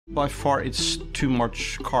By far, it's too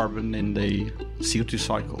much carbon in the CO2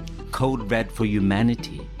 cycle. Code red for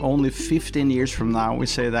humanity. Only 15 years from now, we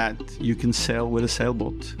say that you can sail with a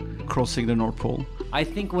sailboat crossing the North Pole. I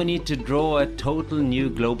think we need to draw a total new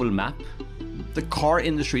global map. The car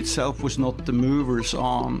industry itself was not the movers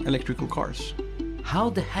on electrical cars. How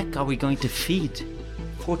the heck are we going to feed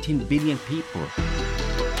 14 billion people?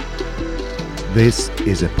 This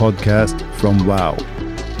is a podcast from Wow.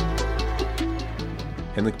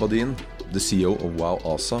 Henrik Badin, the CEO of Wow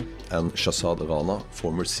ASA, and Shahzad Rana,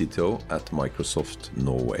 former CTO at Microsoft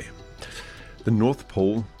Norway. The North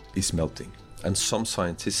Pole is melting, and some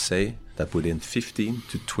scientists say that within 15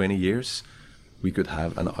 to 20 years, we could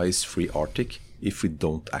have an ice-free Arctic if we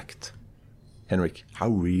don't act. Henrik, how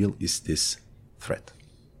real is this threat?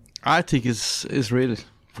 I think it's real,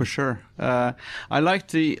 for sure. I like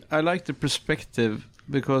the perspective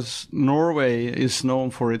because Norway is known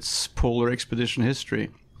for its polar expedition history.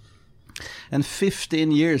 And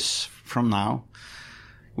 15 years from now,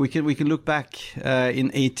 we can look back. In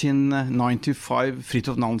 1895,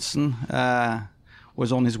 Fridtjof Nansen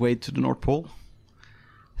was on his way to the North Pole.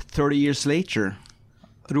 30 years later,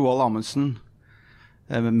 Roald Amundsen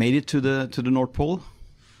made it to the North Pole.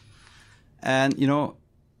 And, you know,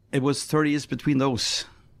 it was 30 years between those.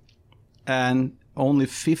 And only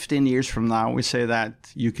 15 years from now, we say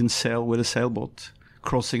that you can sail with a sailboat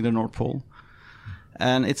crossing the North Pole.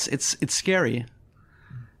 And it's scary.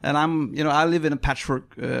 And I live in a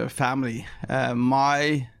patchwork family.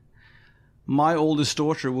 My oldest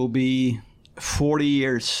daughter will be 40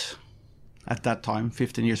 years at that time,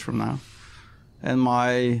 15 years from now. And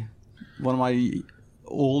one of my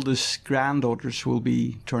oldest granddaughters will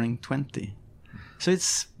be turning 20. So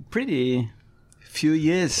it's pretty few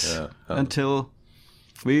years until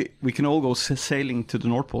we can all go sailing to the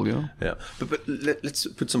North Pole, you know? Yeah, but let's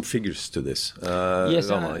put some figures to this.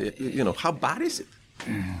 Yes, Rana, how bad is it?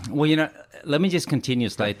 Well, let me just continue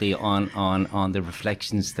slightly on the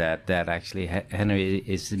reflections that actually Henry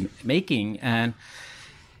is making. And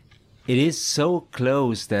it is so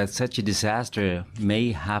close that such a disaster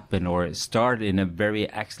may happen or start in a very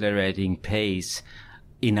accelerating pace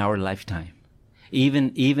in our lifetime.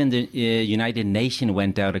 Even the United Nations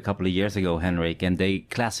went out a couple of years ago, Henrik, and they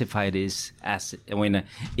classified this as when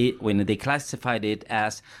they classified it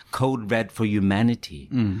as code red for humanity,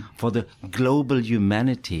 for the global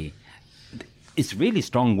humanity. It's really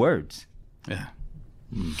strong words. Yeah.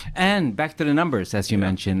 And back to the numbers, as you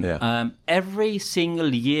mentioned, every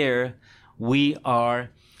single year we are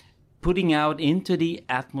putting out into the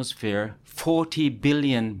atmosphere 40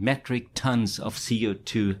 billion metric tons of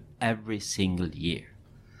CO2 every single year.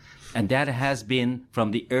 And that has been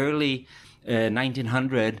from the early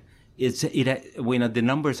 1900. The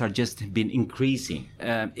numbers are just been increasing.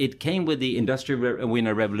 It came with the industrial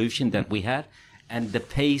revolution that we had, and the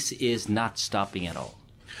pace is not stopping at all.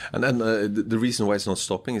 And then the reason why it's not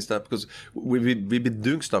stopping is that because we've been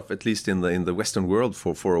doing stuff, at least in the Western world,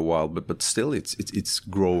 for a while, but still it's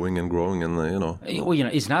growing and growing, and Well,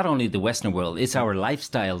 it's not only the Western world; it's our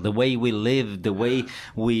lifestyle, the way we live, the way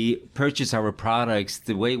we purchase our products,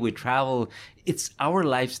 the way we travel. It's our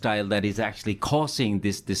lifestyle that is actually causing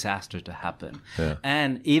this disaster to happen. Yeah.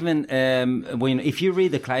 And even if you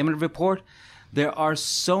read the climate report, there are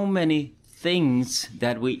so many things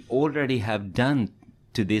that we already have done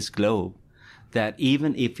to this globe that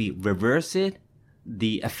even if we reverse it,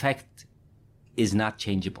 the effect is not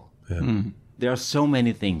changeable. Yeah. There are so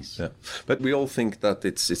many things. Yeah. But we all think that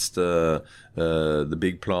it's the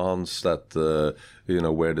big plants that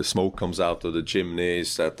where the smoke comes out of the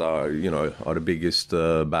chimneys that are the biggest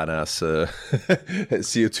badass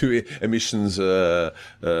CO2 emissions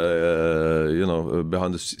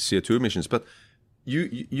behind the CO2 emissions. But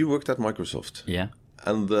you worked at Microsoft. Yeah.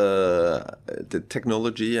 And the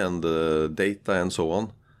technology and the data and so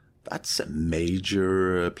on, that's a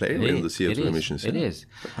major player in the CO2 emissions. It is.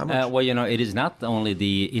 How much? It is not only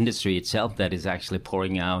the industry itself that is actually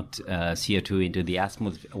pouring out CO2 into the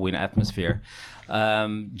atmosphere.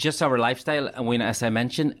 Just our lifestyle, as I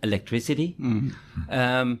mentioned, electricity.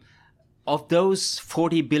 Mm-hmm. Of those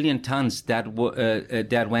 40 billion tons that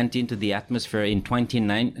went into the atmosphere in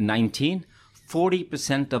 2019,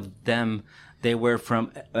 40% of them, they were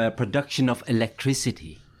from production of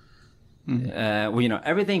electricity. Mm-hmm.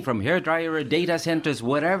 Everything from hairdryer, data centers,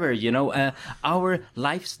 whatever, our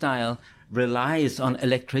lifestyle relies on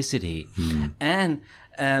electricity. Mm-hmm. And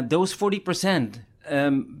those 40%,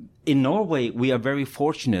 in Norway, we are very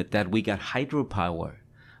fortunate that we got hydropower.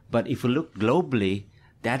 But if we look globally,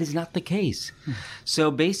 That is not the case.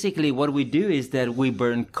 So basically what we do is that we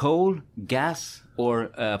burn coal, gas,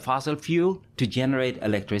 or fossil fuel to generate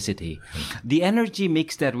electricity. The energy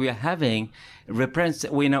mix that we are having stands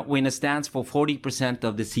for 40%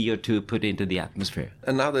 of the CO2 put into the atmosphere.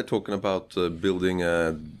 And now they're talking about building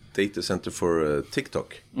a data center for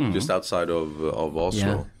TikTok just outside of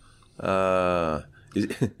Oslo. Yeah.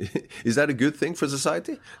 Is that a good thing for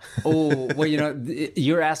society? Oh, well,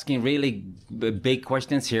 you're asking really big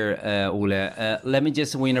questions here, Ole. Let me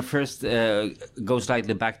just, first go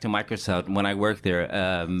slightly back to Microsoft when I worked there.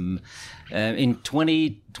 In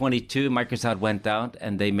 2022, Microsoft went out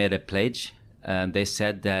and they made a pledge. They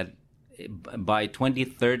said that by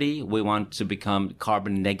 2030, we want to become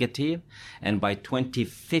carbon negative. And by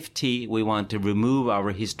 2050, we want to remove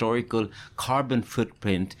our historical carbon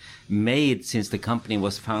footprint made since the company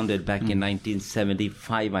was founded back in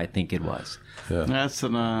 1975, I think it was. Yeah. That's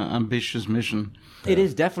an ambitious mission. It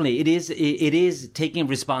is definitely. It is taking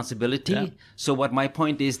responsibility. Yeah. So what my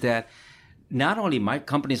point is that not only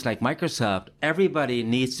companies like Microsoft, everybody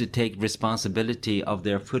needs to take responsibility of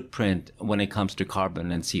their footprint when it comes to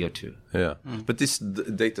carbon and CO2. Yeah, but this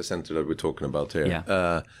data center that we're talking about here,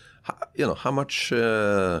 how much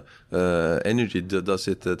energy does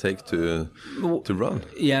it take to run?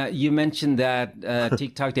 Yeah, you mentioned that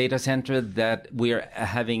TikTok data center that we are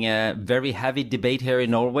having a very heavy debate here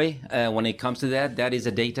in Norway when it comes to that. That is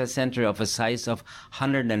a data center of a size of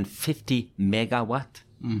 150 megawatt.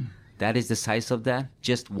 That is the size of that,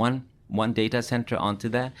 just one data center onto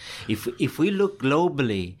that. If we look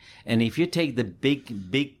globally, and if you take the big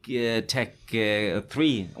tech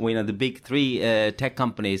three, the big three tech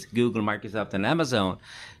companies, Google, Microsoft, and Amazon,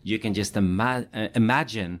 you can just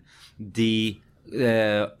imagine the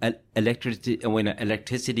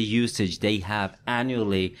electricity usage they have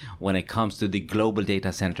annually when it comes to the global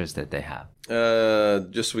data centers that they have.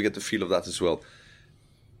 Just so we get the feel of that as well.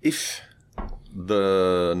 If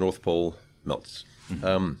the North Pole melts,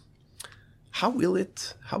 how will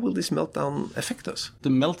this meltdown affect us? The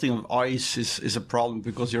melting of ice is a problem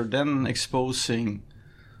because you're then exposing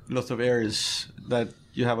a lot of areas that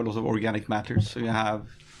you have a lot of organic matter. So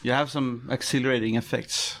you have some accelerating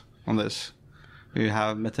effects on this. You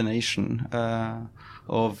have methanation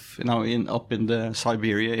up in the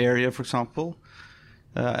Siberia area, for example.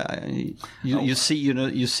 You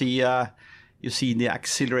see the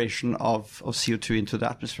acceleration of CO2 into the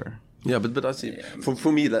atmosphere. Yeah, but I see.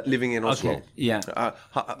 For me, that living in Oslo, okay. Yeah.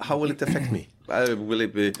 How will it affect me? Will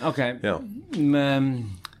it be okay? Yeah.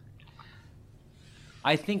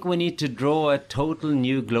 I think we need to draw a total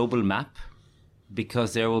new global map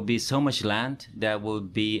because there will be so much land that will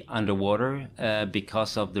be underwater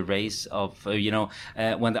because of the race of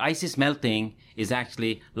when the ice is melting, is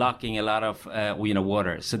actually locking a lot of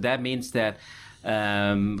water. So that means that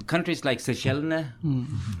countries like Seychelles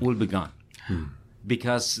will be gone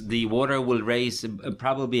because the water will raise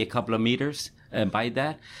probably a couple of meters by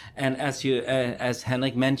that. And as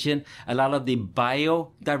Henrik mentioned, a lot of the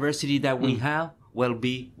biodiversity that we have will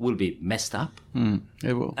be messed up.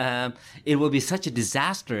 It will. It will be such a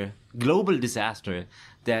disaster, global disaster,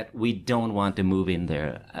 that we don't want to move in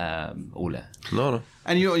there, Ole. No.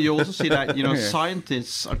 And you also see that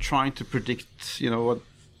scientists are trying to predict what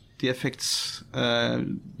the effects.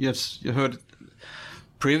 You heard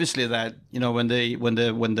previously that when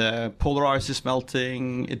the polar ice is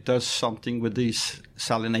melting, it does something with this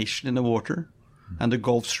salination in the water, and the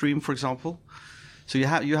Gulf Stream, for example. So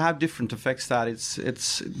you have different effects that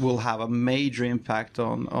it will have a major impact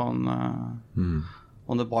on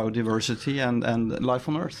the biodiversity and life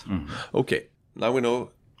on Earth. Okay, now we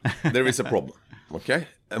know there is a problem. Okay,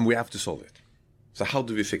 and we have to solve it. So how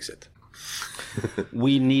do we fix it?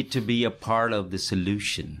 We need to be a part of the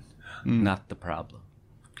solution, not the problem.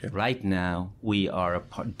 Okay. Right now, we are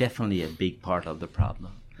definitely a big part of the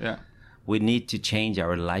problem. Yeah, we need to change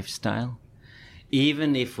our lifestyle.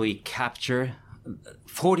 Even if we capture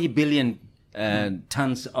 40 billion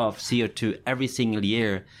tons of CO2 every single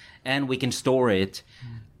year, and we can store it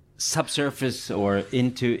subsurface or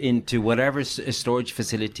into whatever storage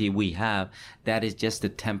facility we have, that is just a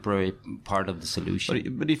temporary part of the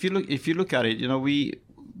solution. But if you look at it,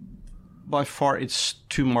 by far it's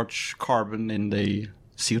too much carbon in the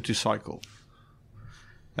CO2 cycle.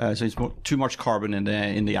 So it's too much carbon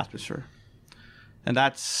in the atmosphere, and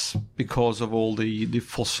that's because of all the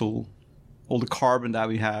carbon that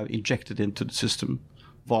we have injected into the system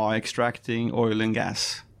via extracting oil and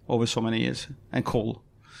gas over so many years, and coal.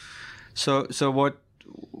 So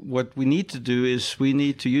what we need to do is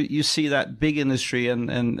you see that big industry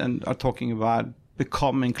and are talking about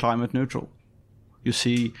becoming climate neutral. You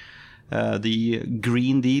see The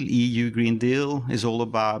Green Deal, EU Green Deal, is all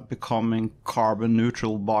about becoming carbon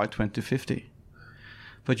neutral by 2050.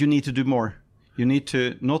 But you need to do more. You need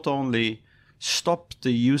to not only stop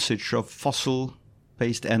the usage of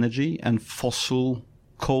fossil-based energy and fossil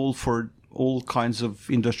coal for all kinds of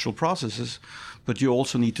industrial processes, but you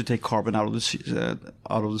also need to take carbon out of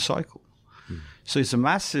the cycle. So it's a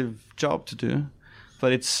massive job to do,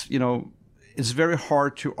 but it's very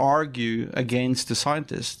hard to argue against the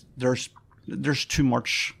scientists. There's too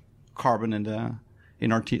much carbon in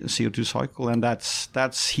our CO2 cycle, and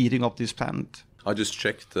that's heating up this planet. I just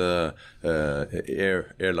checked airline,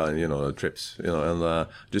 trips, and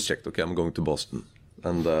just checked. Okay, I'm going to Boston,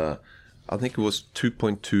 and I think it was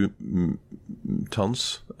 2.2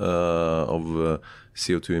 tons of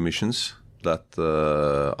CO2 emissions that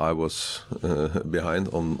I was behind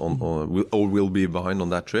on or will be behind on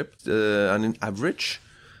that trip, and in average,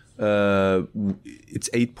 it's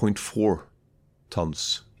 8.4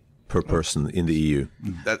 tons per person in the EU.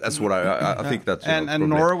 That's what I think that's and probably,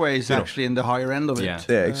 Norway is actually in the higher end of it.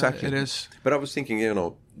 Yeah, exactly. It is. But I was thinking,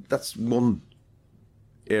 that's one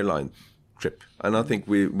airline trip, and I think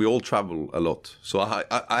we all travel a lot. So I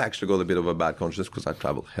actually got a bit of a bad conscience because I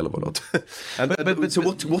travel hell of a lot. but so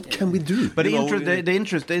what can we do? But the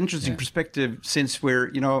interesting perspective, since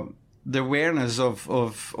we're the awareness of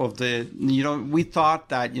the we thought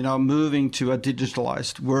that moving to a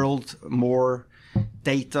digitalized world, more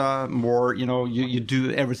data, more you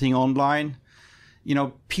do everything online.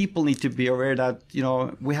 People need to be aware that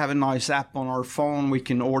we have a nice app on our phone. We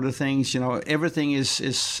can order things. Everything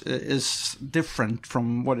is different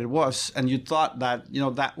from what it was. And you thought that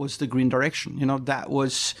that was the green direction. That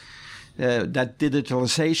was that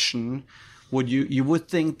digitalization. You would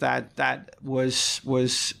think that was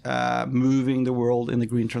moving the world in the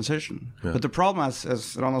green transition. Yeah. But the problem,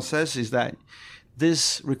 as Ronald says, is that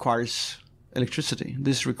this requires electricity.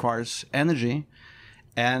 This requires energy.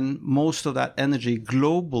 And most of that energy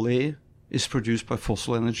globally is produced by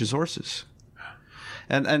fossil energy sources.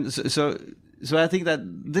 And so I think that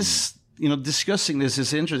this, discussing this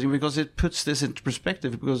is interesting because it puts this into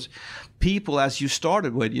perspective, because people, as you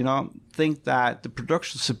started with, think that the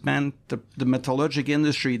production of cement, the metallurgic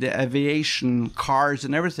industry, the aviation, cars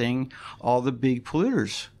and everything are the big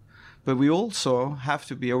polluters. But we also have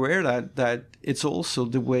to be aware that it's also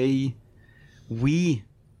the way we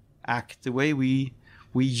act, the way we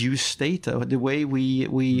use data, the way we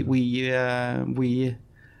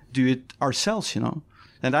do it ourselves,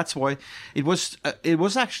 and that's why it was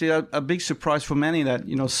actually a big surprise for many that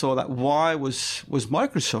saw that why was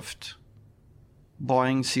Microsoft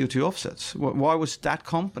buying CO2 offsets? Why was that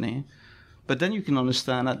company? But then you can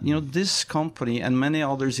understand that this company and many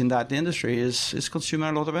others in that industry is consuming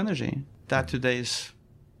a lot of energy that today is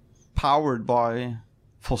powered by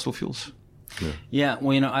fossil fuels. Yeah,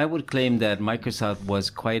 well, I would claim that Microsoft was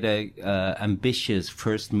quite a ambitious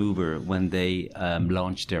first mover when they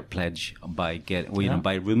launched their pledge by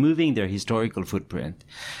by removing their historical footprint,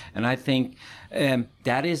 and I think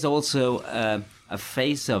that is also a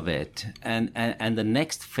phase of it, and the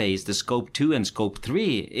next phase, the Scope 2 and Scope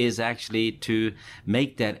 3, is actually to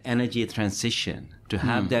make that energy transition. To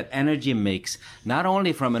have that energy mix, not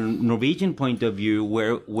only from a Norwegian point of view,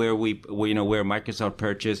 where Microsoft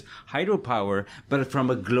purchased hydropower, but from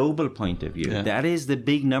a global point of view. Yeah. That is the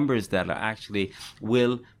big numbers that actually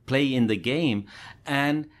will play in the game,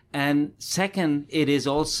 and second, it is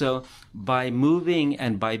also by moving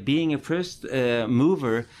and by being a first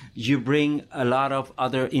mover, you bring a lot of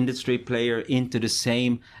other industry players into the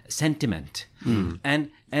same sentiment, And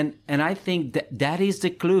I think that is the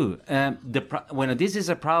clue. When this is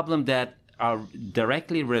a problem that are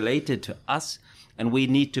directly related to us, and we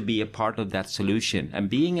need to be a part of that solution. And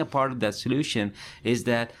being a part of that solution is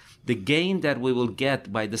that the gain that we will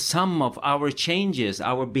get by the sum of our changes,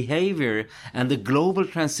 our behavior, and the global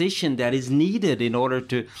transition that is needed in order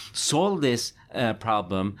to solve this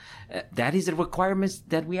problem, that is the requirements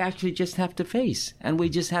that we actually just have to face. And we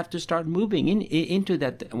just have to start moving into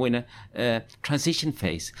that transition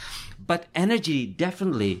phase. But energy,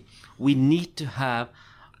 definitely, we need to have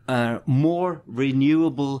more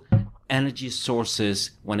renewable energy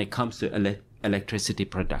sources when it comes to electricity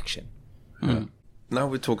production. Now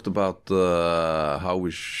we talked about how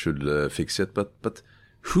we should fix it, but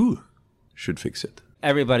who should fix it?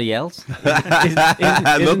 Everybody else. Isn't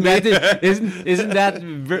that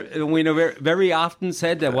very often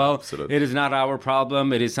said that, well, absolutely, it is not our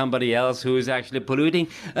problem, it is somebody else who is actually polluting?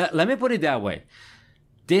 Let me put it that way.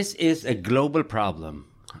 This is a global problem.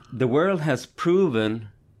 The world has proven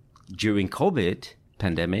during COVID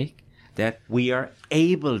pandemic that we are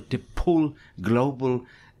able to pull global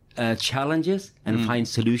challenges and find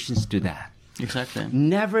solutions to that. Exactly.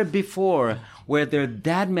 Never before were there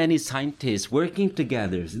that many scientists working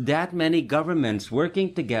together, that many governments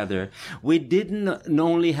working together. We didn't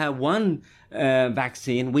only have one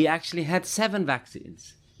vaccine, we actually had 7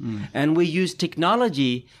 vaccines. And we used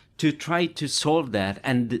technology to try to solve that.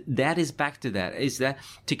 And that is back to that, is that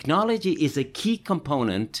technology is a key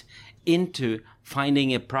component into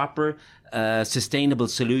finding a proper, sustainable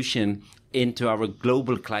solution into our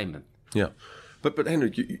global climate. Yeah. But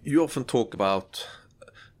Henrik, you often talk about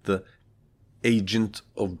the agent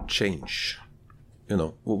of change. You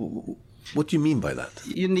know, what do you mean by that?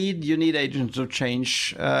 You need agents of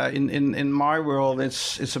change. In my world,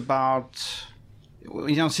 it's about,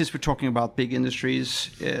 since we're talking about big industries,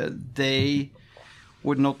 they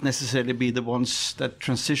would not necessarily be the ones that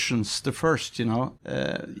transitions the first.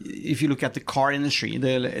 If you look at the car industry,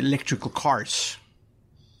 the electrical cars.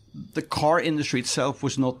 The car industry itself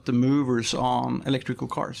was not the movers on electrical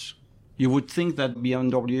cars. You would think that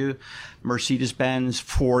BMW, Mercedes-Benz,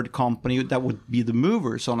 Ford company, that would be the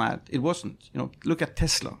movers on that. It wasn't. Look at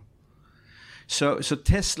Tesla. So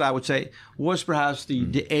Tesla, I would say, was perhaps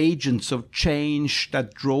the agents of change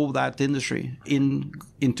that drove that industry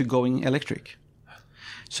into going electric.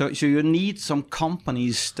 So you need some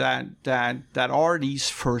companies that are these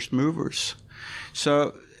first movers.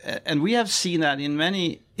 So. And we have seen that in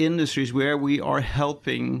many industries where we are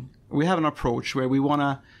helping, we have an approach where we want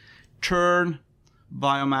to turn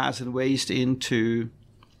biomass and waste into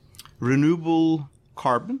renewable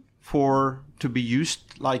carbon to be used,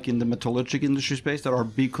 like in the metallurgic industry space that are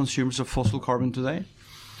big consumers of fossil carbon today.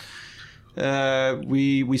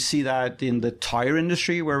 We see that in the tire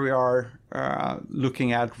industry where we are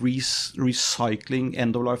looking at recycling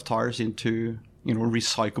end-of-life tires into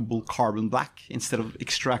recyclable carbon black instead of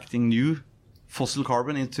extracting new fossil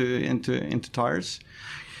carbon into tires.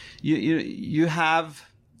 You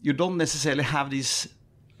don't necessarily have these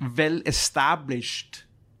well-established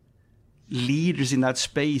leaders in that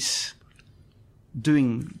space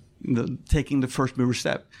taking the first mover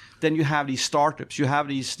step. Then you have these startups. You have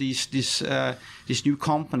these new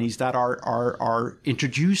companies that are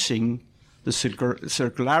introducing the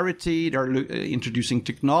circularity. They're introducing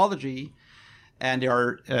technology. And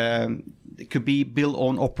they could be built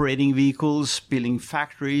on operating vehicles, building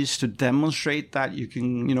factories to demonstrate that you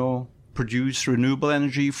can, produce renewable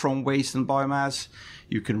energy from waste and biomass.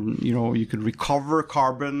 You can recover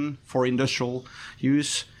carbon for industrial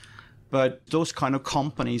use. But those kind of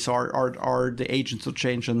companies are the agents of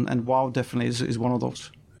change, and Vow definitely is one of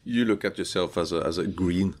those. You look at yourself as a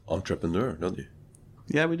green entrepreneur, don't you?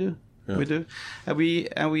 Yeah, we do. Yeah. We do, and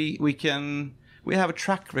we can. We have a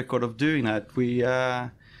track record of doing that. We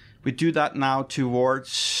do that now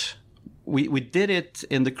towards. We did it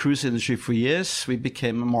in the cruise industry for years. We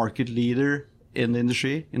became a market leader in the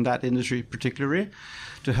industry, in that industry particularly,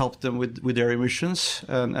 to help them with their emissions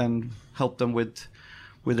and help them with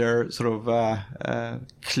their sort of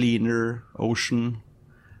cleaner ocean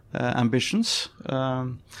ambitions.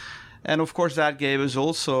 And of course, that gave us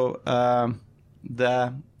also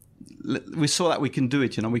we saw that we can do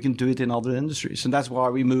it, we can do it in other industries. And that's why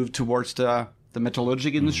we moved towards the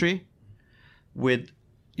metallurgic industry with,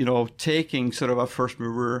 taking sort of a first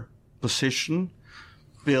mover position,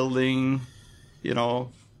 building,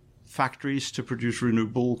 factories to produce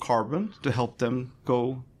renewable carbon to help them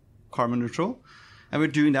go carbon neutral. And we're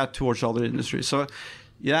doing that towards other industries. So,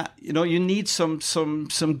 yeah, you need some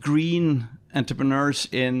green entrepreneurs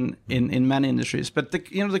in many industries. But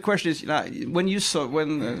the question is, when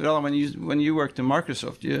you worked in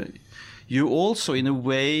Microsoft, you also in a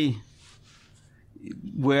way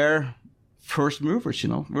were first movers.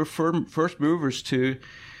 We're first movers to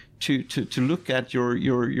look at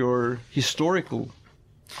your historical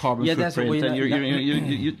carbon footprint, and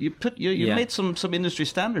you made some industry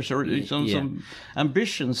standards or some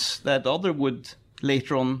ambitions that other would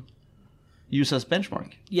later on use as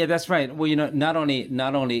benchmark. Yeah, that's right. Well, not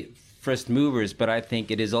only first movers, but I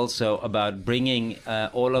think it is also about bringing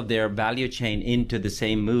all of their value chain into the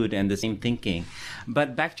same mood and the same thinking.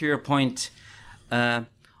 But back to your point,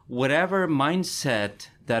 whatever mindset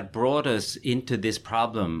that brought us into this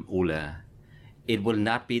problem, Ole, it will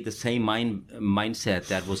not be the same mindset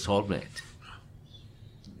that will solve it.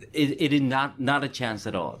 It is not a chance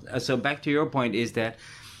at all. So back to your point is that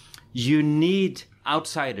you need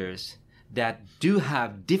outsiders that do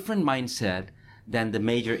have different mindset than the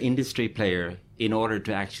major industry player in order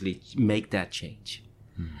to actually make that change.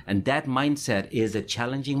 And that mindset is a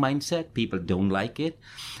challenging mindset. People don't like it.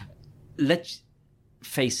 Let's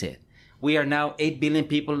face it. We are now 8 billion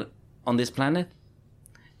people on this planet.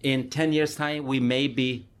 In 10 years' time, we may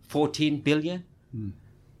be 14 billion?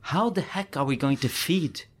 How the heck are we going to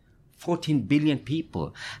feed 14 billion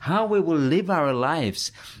people? How we will live our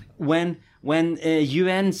lives when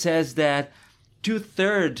UN says that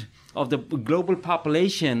 2/3 of the global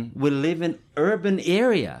population will live in urban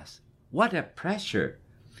areas? What a pressure.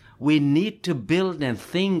 We need to build and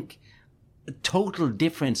think a total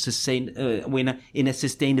different in a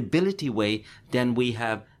sustainability way than we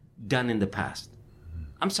have done in the past.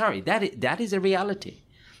 I'm sorry, that is a reality.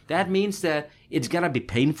 That means that it's gonna be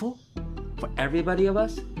painful for everybody of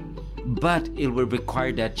us, but it will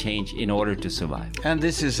require that change in order to survive. And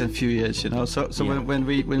this is in a few years, you know. So Yeah.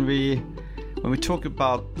 when we talk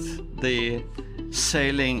about the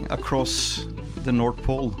sailing across the North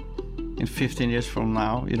Pole in 15 years from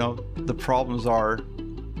now, you know, the problems are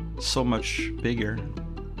so much bigger,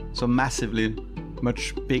 so massively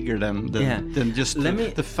much bigger than just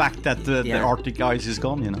the fact that the Arctic ice is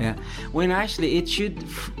gone, you know. Yeah. When actually it should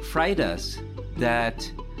fright us that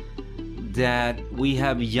we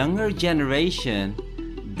have younger generation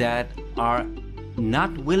that are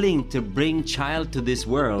not willing to bring child to this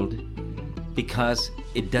world because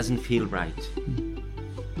it doesn't feel right.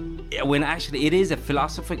 When actually it is a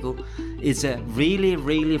philosophical, it's a really,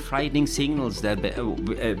 really frightening signals that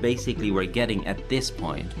basically we're getting at this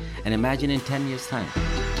point. And imagine in 10 years' time.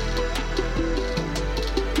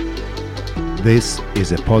 This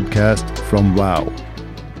is a podcast from WOW!